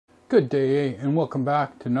Good day and welcome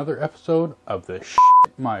back to another episode of the shit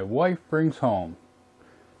my wife brings home.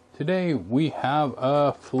 Today we have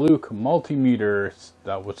a Fluke Multimeter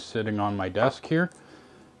that was sitting on my desk here.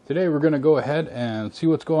 Today we're going to go ahead and see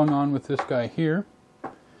what's going on with this guy here.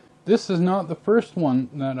 This is not the first one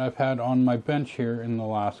that I've had on my bench here in the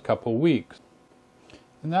last couple weeks.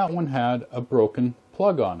 And that one had a broken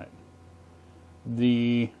plug on it.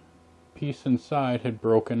 The piece inside had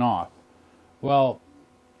broken off. Well,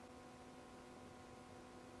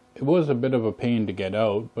 it was a bit of a pain to get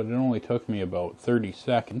out, but it only took me about 30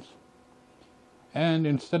 seconds. And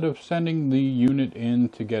instead of sending the unit in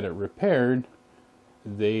to get it repaired,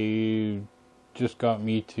 they just got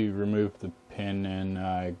me to remove the pin and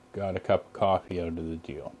I got a cup of coffee out of the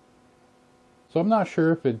deal. So I'm not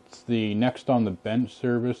sure if it's the next on the bench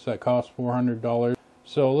service that costs $400.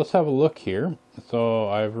 So let's have a look here. So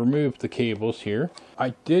I've removed the cables here.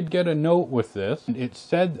 I did get a note with this. It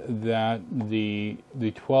said that the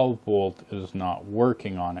 12 volt is not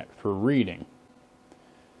working on it for reading.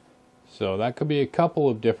 So that could be a couple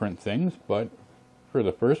of different things, but for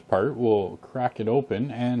the first part we'll crack it open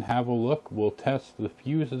and have a look. We'll test the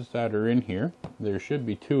fuses that are in here. There should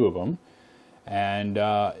be 2 of them. And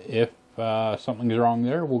if something's wrong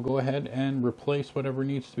there, we'll go ahead and replace whatever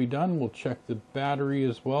needs to be done. We'll check the battery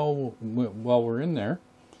as well while we're in there.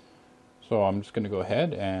 So I'm just going to go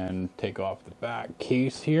ahead and take off the back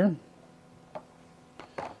case here.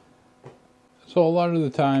 So a lot of the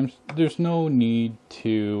times there's no need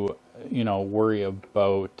to, worry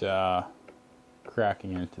about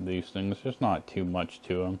cracking into these things. There's not too much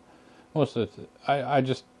to them. Most of the I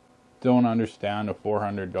just don't understand a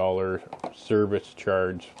 $400 service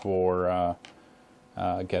charge for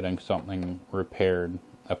getting something repaired,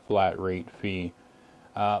 a flat rate fee.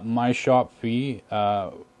 My shop fee,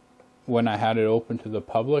 when I had it open to the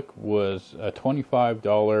public, was a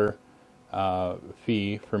 $25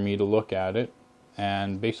 fee for me to look at it,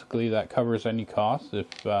 and basically that covers any costs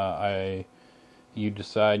if you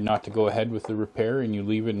decide not to go ahead with the repair and you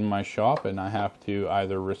leave it in my shop and I have to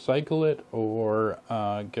either recycle it or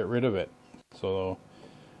get rid of it. So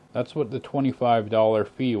that's what the $25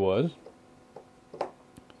 fee was.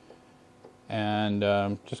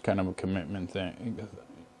 And just kind of a commitment thing.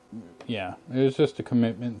 Yeah, it was just a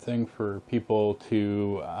commitment thing for people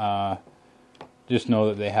to just know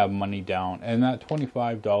that they have money down. And that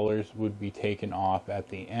 $25 would be taken off at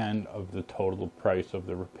the end of the total price of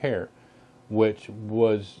the repair, which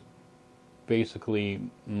was basically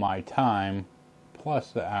my time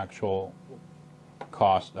plus the actual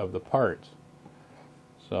cost of the parts.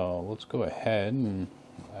 So let's go ahead, and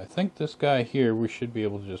I think this guy here, we should be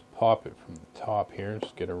able to just pop it from the top here,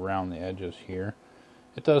 just get around the edges here.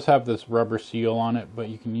 It does have this rubber seal on it, but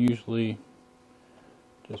you can usually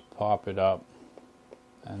just pop it up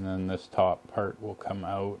and then this top part will come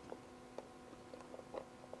out.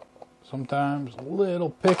 Sometimes a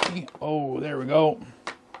little picky. Oh, there we go.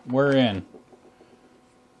 We're in. A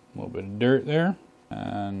little bit of dirt there.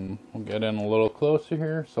 And we'll get in a little closer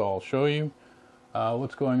here, so I'll show you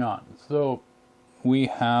what's going on. So we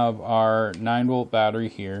have our 9-volt battery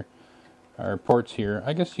here, our ports here.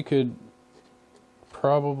 I guess you could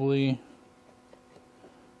probably,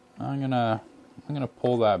 I'm gonna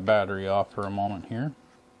pull that battery off for a moment here.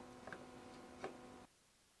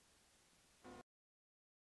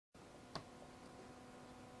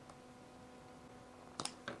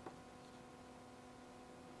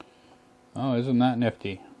 Oh, isn't that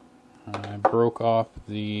nifty? I broke off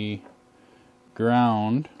the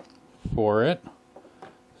ground for it.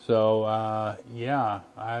 So, yeah,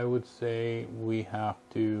 I would say we have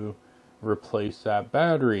to replace that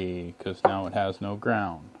battery because now it has no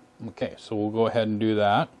ground. Okay, so we'll go ahead and do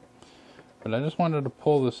that. But I just wanted to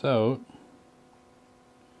pull this out,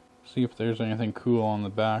 see if there's anything cool on the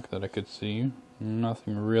back that I could see.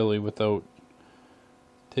 Nothing really without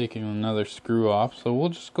taking another screw off, so we'll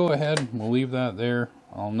just go ahead, we'll leave that there.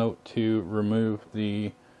 I'll note to remove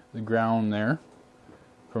the ground there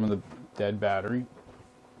from the dead battery,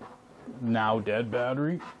 now dead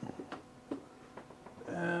battery.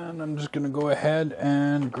 And I'm just gonna go ahead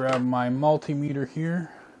and grab my multimeter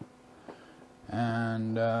here,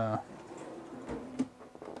 and I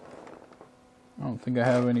don't think I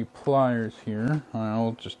have any pliers here.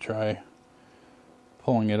 I'll just try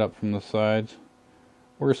pulling it up from the sides.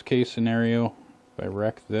 Worst case scenario, if I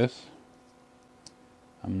wreck this,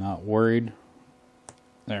 I'm not worried.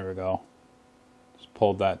 There we go. Just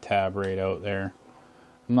pulled that tab right out there.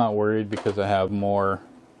 I'm not worried because I have more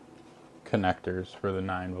connectors for the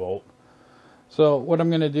 9-volt. So what I'm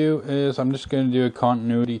going to do is I'm just going to do a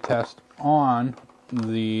continuity test on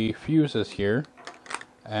the fuses here.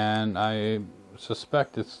 and I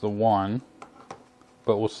suspect it's the one,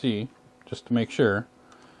 but we'll see, just to make sure.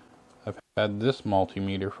 I've had this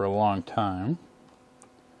multimeter for a long time,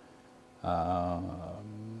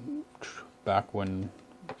 back when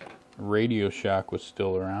Radio Shack was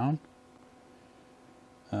still around.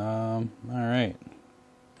 Alright.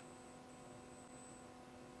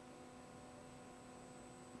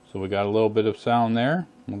 So we got a little bit of sound there.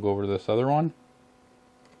 We'll go over to this other one.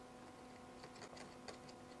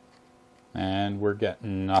 And we're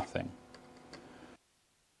getting nothing.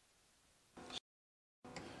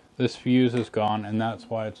 This fuse is gone, and that's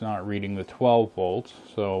why it's not reading the 12 volts.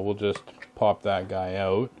 So we'll just pop that guy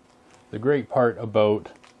out. The great part about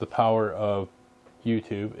the power of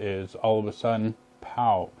YouTube is all of a sudden,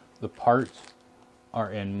 pow, the parts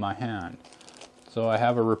are in my hand. So I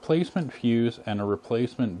have a replacement fuse and a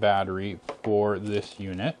replacement battery for this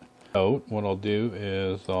unit. So what I'll do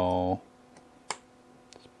is I'll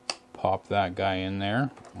pop that guy in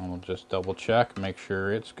there, and we'll just double check, make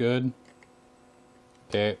sure it's good.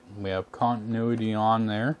 Okay, we have continuity on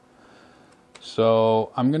there.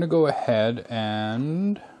 So I'm going to go ahead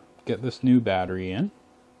and get this new battery in.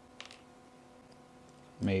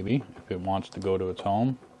 Maybe, if it wants to go to its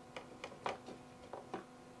home.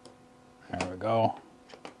 There we go.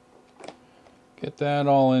 Get that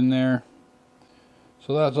all in there.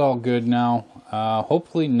 So that's all good now.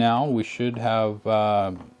 Hopefully now we should have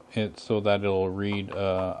it so that it'll read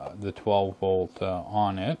the 12 volt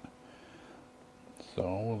on it.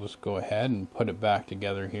 So we'll just go ahead and put it back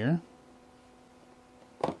together here.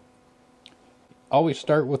 Always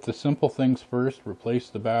start with the simple things first. Replace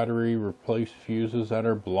the battery, replace fuses that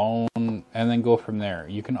are blown, and then go from there.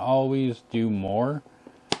 You can always do more,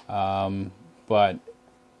 but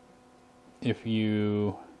if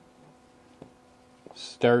you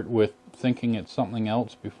start with thinking it's something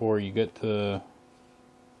else before you get to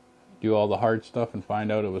do all the hard stuff and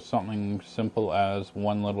find out it was something simple as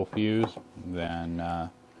one little fuse, then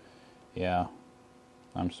yeah,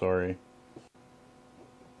 I'm sorry.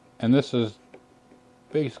 And this is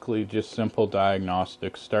basically just simple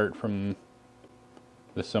diagnostics. Start from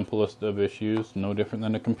the simplest of issues, no different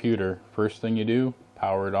than a computer. First thing you do,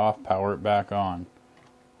 power it off, power it back on,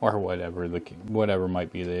 or whatever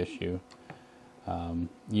might be the issue.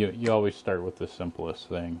 You always start with the simplest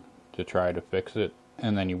thing to try to fix it,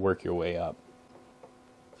 and then you work your way up.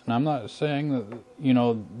 And I'm not saying that, you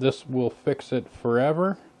know, this will fix it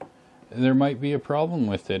forever. There might be a problem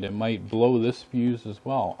with it. It might blow this fuse as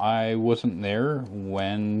well. I wasn't there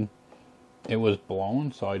when it was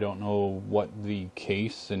blown, so I don't know what the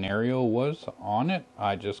case scenario was on it.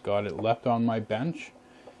 I just got it left on my bench,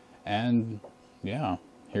 and yeah,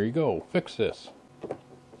 here you go, fix this.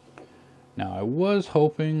 Now I was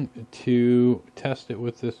hoping to test it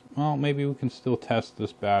with this, well, maybe we can still test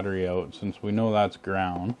this battery out since we know that's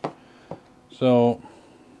ground. So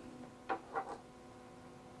I'm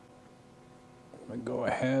gonna go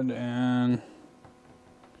ahead and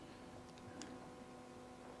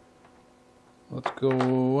let's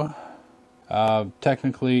go.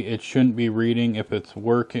 Technically it shouldn't be reading if it's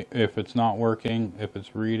working, if it's not working. If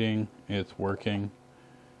it's reading, it's working.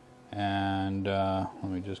 And let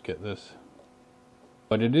me just get this.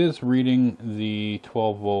 But it is reading the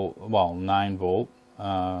 12 volt, well, 9 volt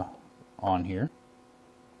on here.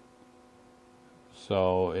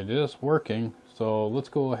 So it is working. So let's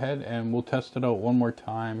go ahead and we'll test it out one more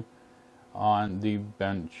time on the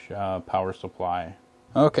bench power supply.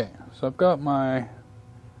 Okay, so I've got my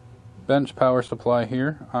bench power supply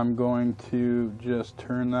here. I'm going to just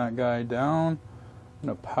turn that guy down. I'm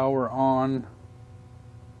going to power on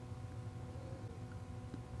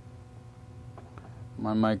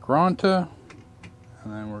my Micronta,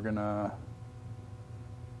 and then we're gonna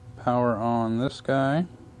power on this guy.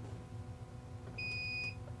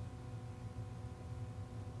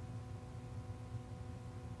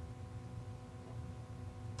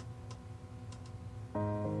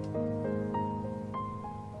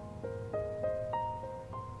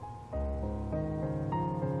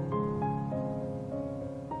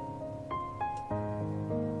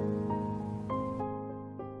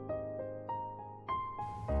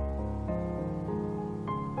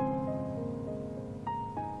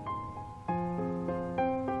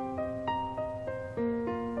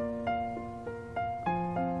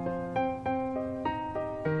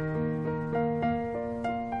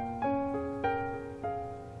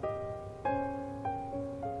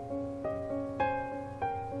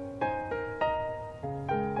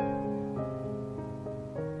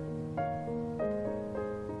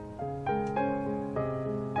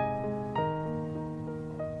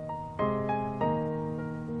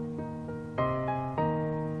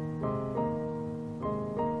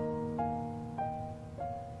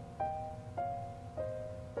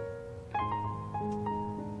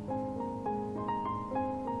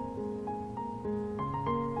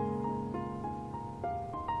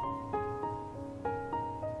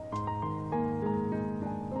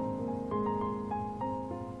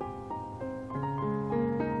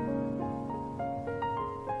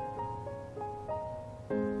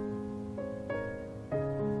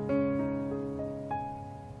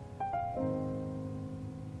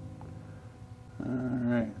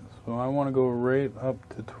 want to go right up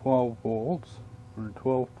to 12 volts, or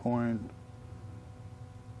 12 point,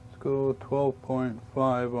 let's go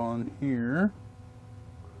 12.5 on here.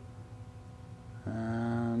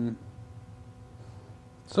 And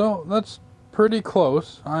so that's pretty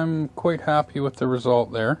close. I'm quite happy with the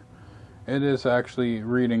result there. It is actually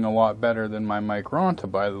reading a lot better than my Micronta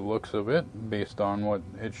by the looks of it, based on what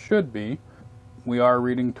it should be. We are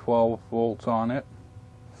reading 12 volts on it.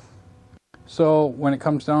 So when it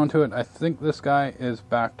comes down to it, I think this guy is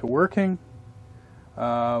back to working.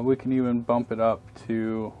 We can even bump it up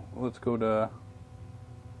to, let's go to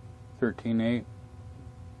 13.8.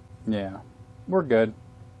 Yeah, we're good.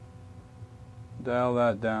 Dial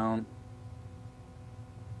that down.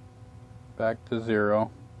 Back to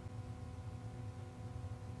 0.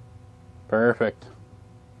 Perfect.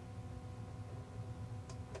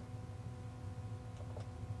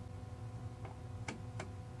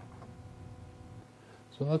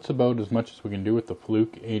 So that's about as much as we can do with the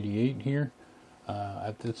Fluke 88 here.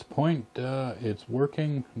 At this point, it's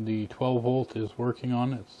working. The 12 volt is working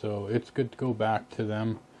on it, so it's good to go back to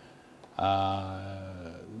them.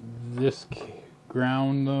 This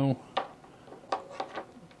ground though,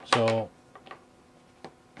 so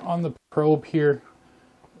on the probe here,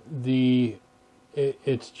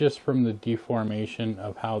 it's just from the deformation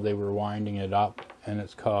of how they were winding it up, and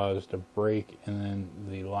it's caused a break in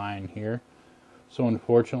the line here. So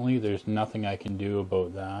unfortunately, there's nothing I can do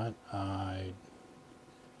about that.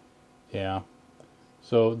 Yeah.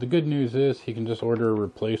 So the good news is he can just order a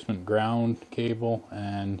replacement ground cable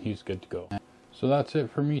and he's good to go. So that's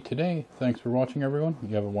it for me today. Thanks for watching, everyone.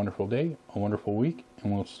 You have a wonderful day, a wonderful week,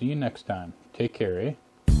 and we'll see you next time. Take care, eh?